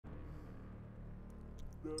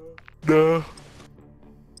No.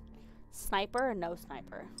 Sniper or no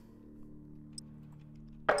sniper?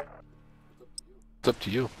 It's up to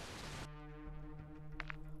you.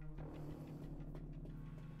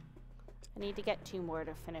 I need to get 2 more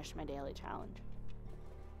to finish my daily challenge.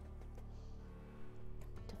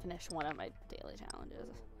 To finish one of my daily challenges.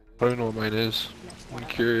 I don't know what mine is. I'm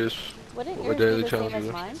curious. Wouldn't what my yours daily be the same challenge as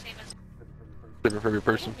is. mine? Different for every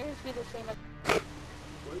person. Wouldn't yours be the same as...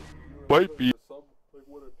 Might be.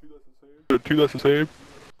 Two that's the same.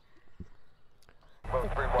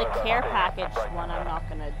 The care package one I'm not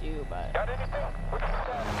gonna do, but...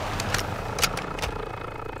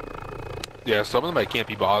 Yeah, some of them I can't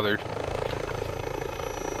be bothered.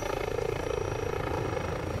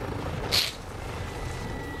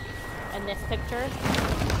 In this picture,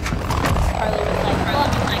 Carly was like,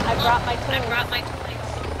 look, I brought my toys.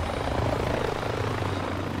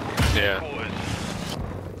 Yeah.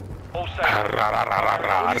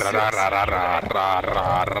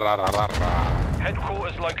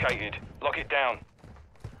 Headquarters located. Lock it down.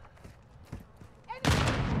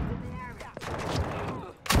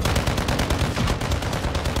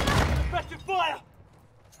 Effective fire!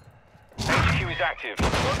 HQ is active.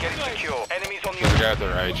 Get it secure. Enemies on the We got the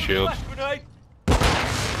right shield.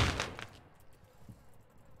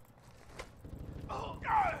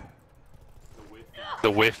 The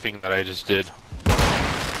whiffing that I just did.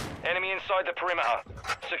 Enemy inside the perimeter.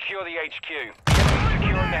 Secure the HQ. Enemy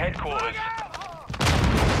securing the headquarters.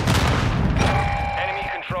 Enemy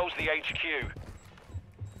controls the HQ.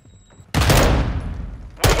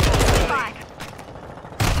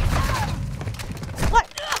 What?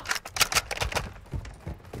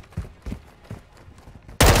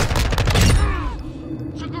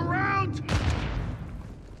 Look around!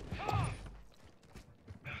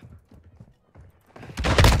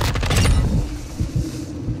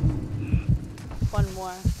 One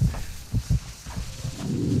more. Our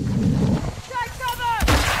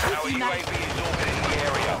UAV is orbiting the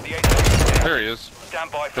area. The HQ There he is. stand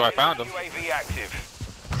by for So I found him. UAV active.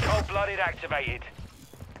 Cold-blooded activated.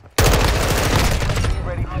 UAV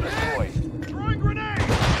ready to deploy. Throwing grenade!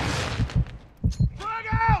 Frag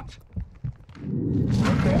out!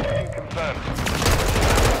 Okay, confirmed.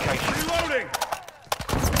 Reloading!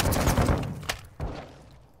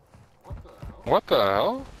 What the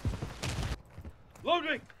hell?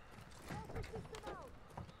 Loading!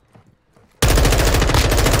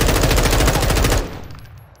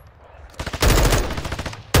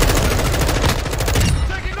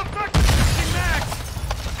 Taking effect! Max!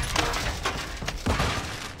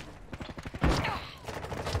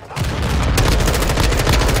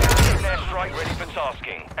 Airstrike ready for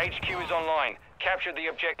tasking. HQ is online. Capture the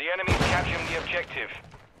objective. The enemy's capturing the objective.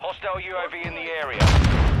 Hostile UAV in the area.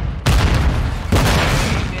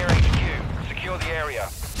 Near HQ. Secure the area.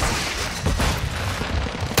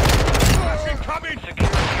 Incoming! Secure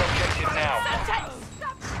the objective now.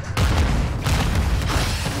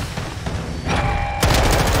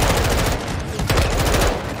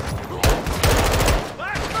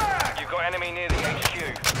 You've got enemy near the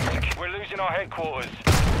HQ. We're losing our headquarters.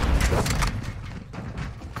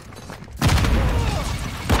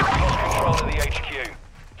 Lost control of the HQ.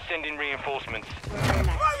 Sending reinforcements.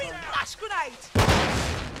 Flash grenade!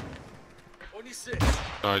 Only 6.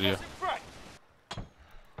 No idea.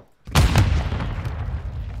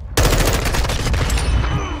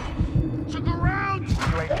 Took a round!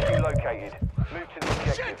 UAV located. Move to the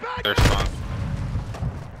objective. They're spawn.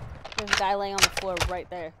 There's a guy laying on the floor right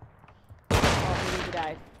there. Oh, maybe he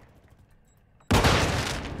died.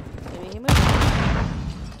 Maybe he moved.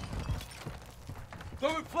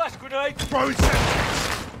 Throwing flash grenade!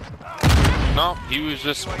 No, he was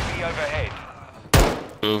just UAV overhead.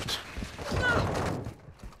 moved. Friendly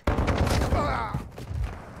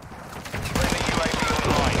UAV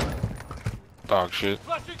online. Dog shit.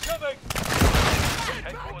 Flash incoming!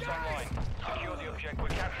 Headquarters online. Secure the objective. We're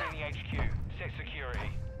capturing the HQ. Set security.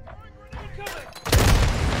 Enemy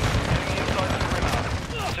inside the perimeter.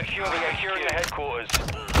 Secure the HQ. Securing the headquarters.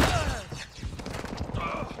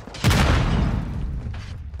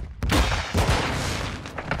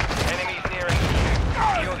 Enemies near HQ.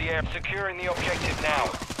 Secure the air. Securing the objective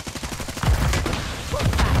now.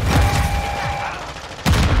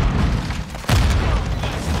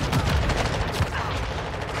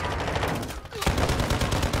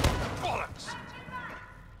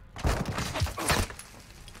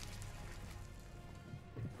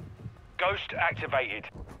 Ghost activated.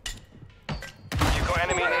 You've got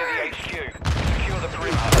enemy near the HQ. Secure the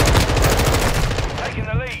perimeter. Taking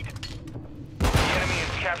the lead. The enemy is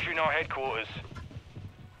capturing our headquarters.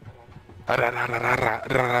 The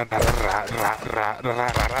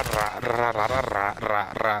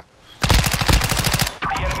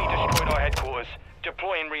enemy destroyed our headquarters.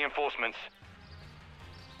 Deploying reinforcements.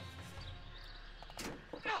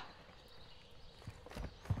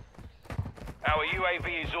 Our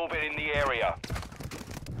UAV is orbiting the area.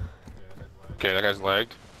 Okay, that guy's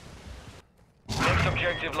lagged. Next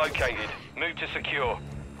objective located. Move to secure.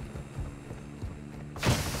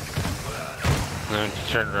 Then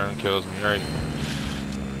he turns around and kills me, right?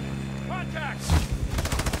 Contact!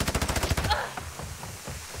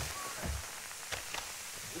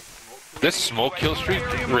 This smoke kill streak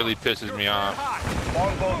really pisses me off.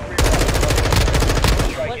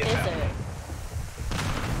 What is it?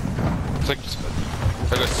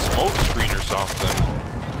 It's like a smoke screen or something.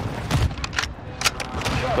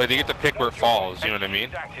 Like they get to pick where it falls, you know what I mean?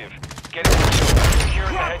 Active. Get it secured.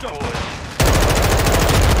 Securing the headquarters.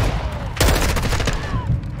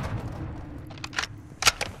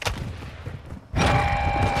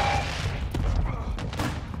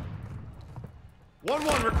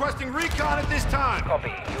 Requesting recon at this time. Copy.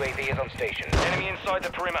 UAV is on station. Enemy inside the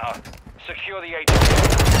perimeter. Secure the HQ.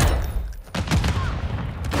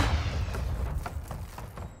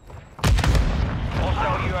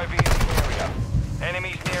 Hostile UAV in the area.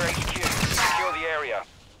 Enemies near HQ. Secure the area.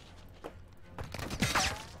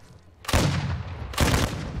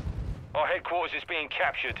 Our headquarters is being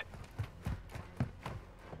captured.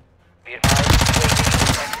 Be advised, UAV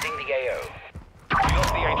exiting the AO. We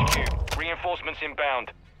lost the HQ. Reinforcements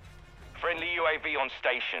inbound. Friendly UAV on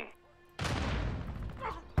station.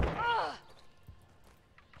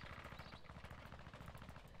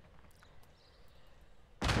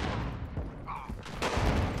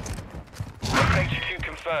 HQ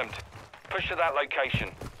confirmed. Push to that location.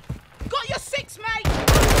 Got your six, mate!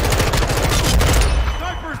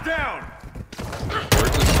 Sniper's down!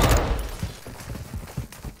 Where's this?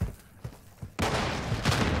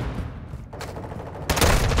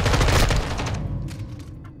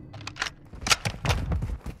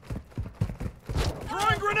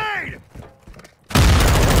 Throwing grenade!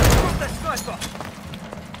 Drop that sniper!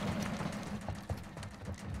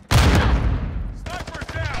 Sniper's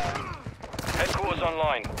down! Headquarters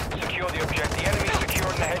online. Secure the object. The enemy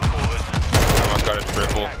securing the headquarters. Someone's got a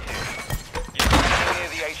triple. You're near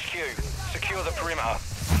the HQ. Secure the perimeter.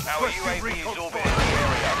 Our UAV is orbiting the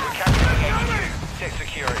area. We're capturing the HQ. Set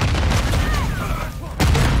security.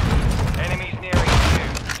 Enemies near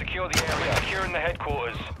HQ. Secure the area. Securing the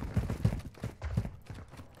headquarters.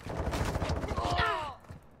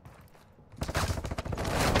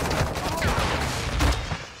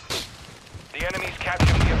 The enemy's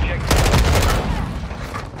capturing the objective.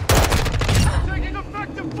 Taking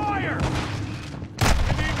effective fire!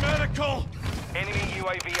 I need medical! Enemy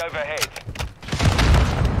UAV overhead.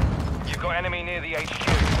 You've got enemy near the HQ.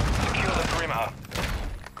 Secure the perimeter.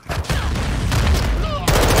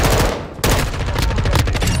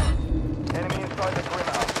 Enemy inside the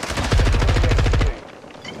perimeter.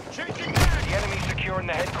 Changing back! The enemy securing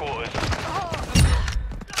the headquarters.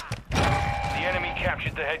 The enemy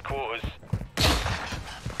captured the headquarters.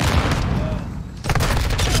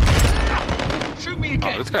 Shoot me Oh,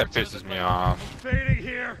 again! this guy pisses me off. Fading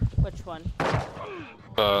here! Which one?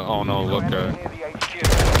 Oh no, look, Enemy near the HQ. Secure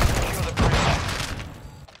the perimeter.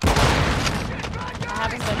 I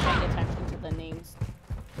haven't been paying attention to the names.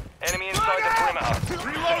 Enemy inside the perimeter.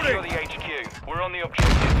 Secure the HQ. We're on the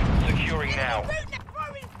objective. Securing now.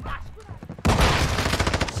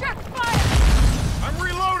 I'm they're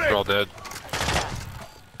reloading! all dead.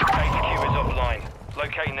 HQ is offline.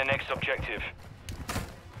 Locating the next objective.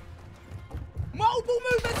 Mobile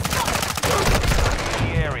movement stop! In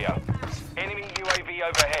the area. Enemy UAV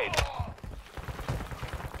overhead.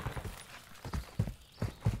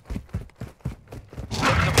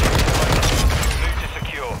 Next objective located. Move to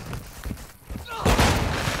secure.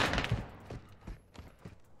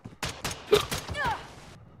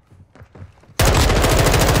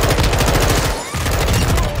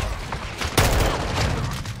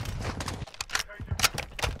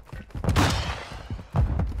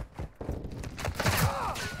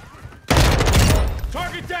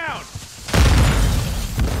 Target down!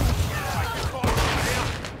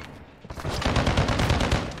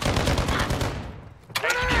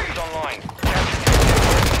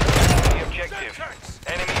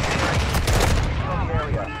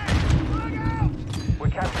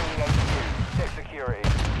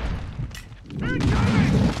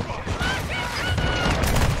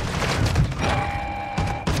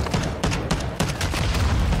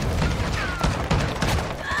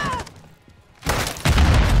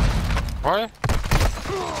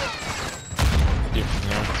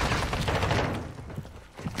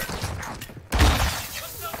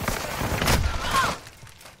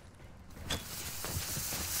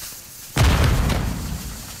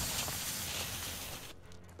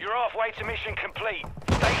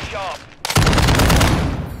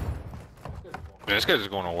 Man, this guy's just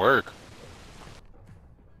going to work.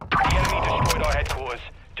 The enemy destroyed our headquarters.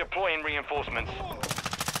 Deploying reinforcements. Got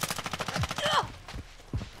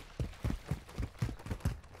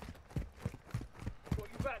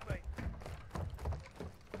you back, mate.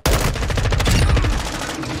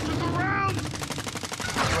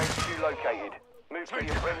 UAV located. Move to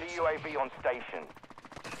your friendly UAV on station.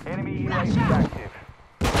 Enemy UAV active.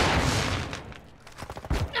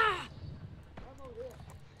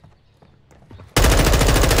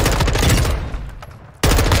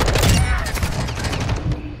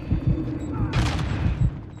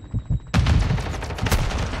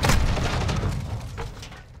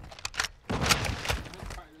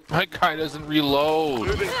 My guy doesn't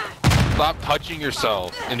reload. Stop touching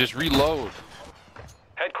yourself and just reload.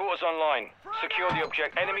 Headquarters online. Secure the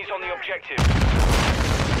object. Enemies on the objective.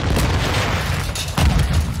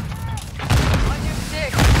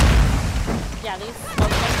 Yeah, these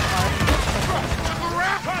smoke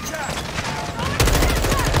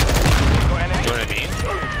Got enemies You know what I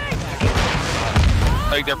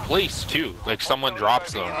mean? Like they're placed too. Like someone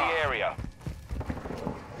drops them. in the area.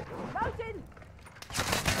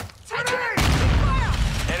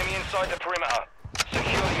 Enemy inside the perimeter.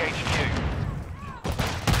 Secure the HQ.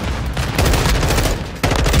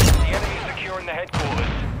 The enemy is securing the headquarters.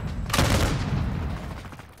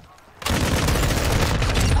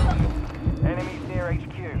 Enemies near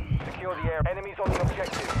HQ. Secure the area. Enemies on the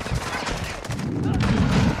objective.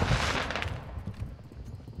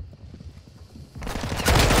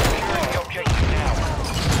 Securing the objective now.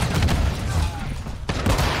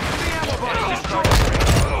 Enemies inside the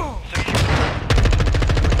perimeter. Secure.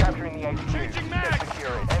 Capturing the HQ. Changing mag.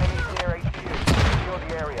 Secure it. Enemies near HQ. Secure the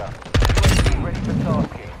area. UAV ready for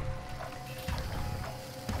tasking.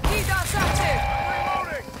 He's active.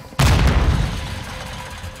 Reloading.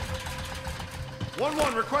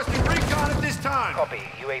 1-1 requesting recon at this time. Copy.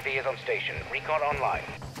 UAV is on station. Recon online.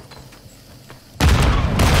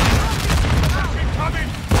 Incoming.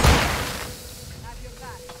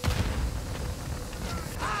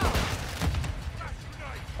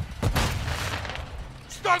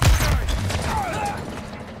 Stun grenade.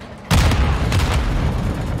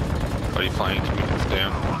 Are you flying to me?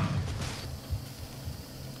 Damn.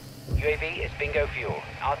 UAV is bingo fuel.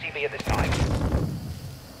 RTB at this time.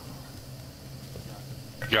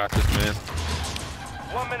 You got this, man.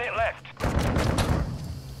 1 minute left.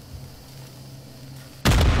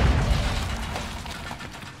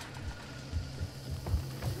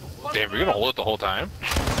 Damn, you're gonna hold it the whole time?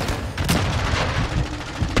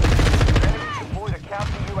 Enemy deployed a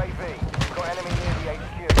counter UAV. Got enemy near the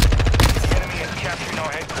HQ. The enemy is capturing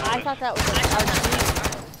our headquarters. I thought that was our team.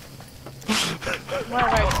 One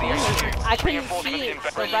of our teammates. I couldn't see it,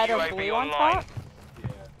 the red or blue on top.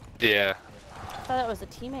 Yeah. I thought it was a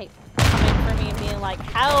teammate coming for me and being like,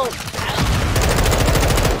 help!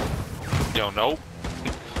 Yo, nope.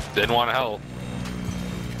 Didn't want to help.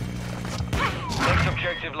 Next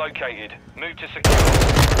objective located. Move to secure.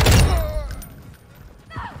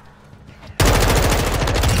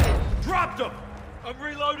 Dropped him. I'm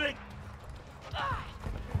reloading.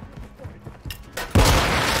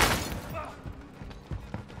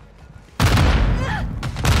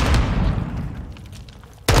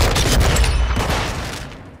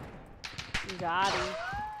 Got him.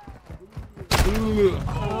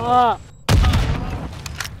 Ugh.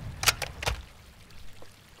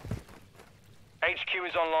 HQ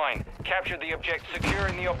is online. Capture the object.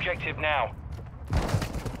 Securing the objective now.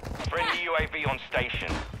 Friendly UAV on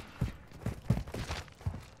station.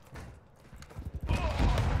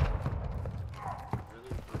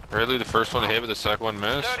 Really, the first one hit, but the second one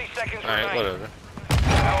missed? 30 seconds Alright, remain. whatever.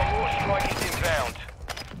 Our war strike is inbound.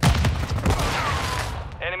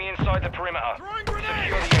 Enemy inside the perimeter. Throwing Secure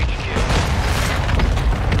grenade. the HQ.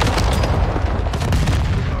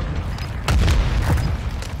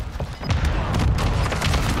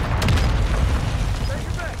 Take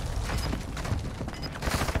it back.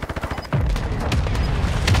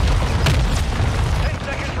 10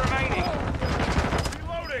 seconds remaining.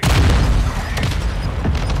 Reloading.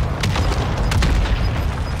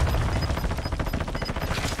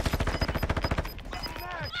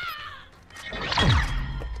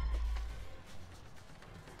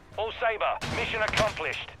 All Saber, mission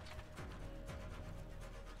accomplished.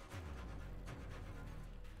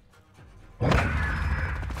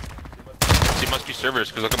 It must be servers,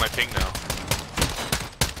 because look at my ping now.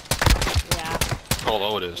 Yeah. Look how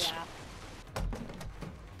low it is. Yeah.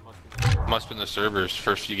 Must have been the servers,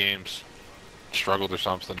 first few games. Struggled or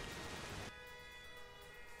something.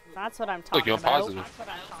 That's what I'm Look, talking you're about. positive.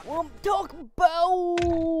 What I'm talking about.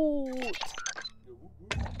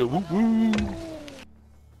 Woo-woo.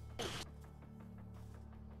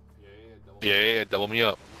 Yeah, double me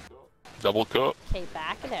up. Double cup. Okay,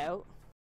 back it out.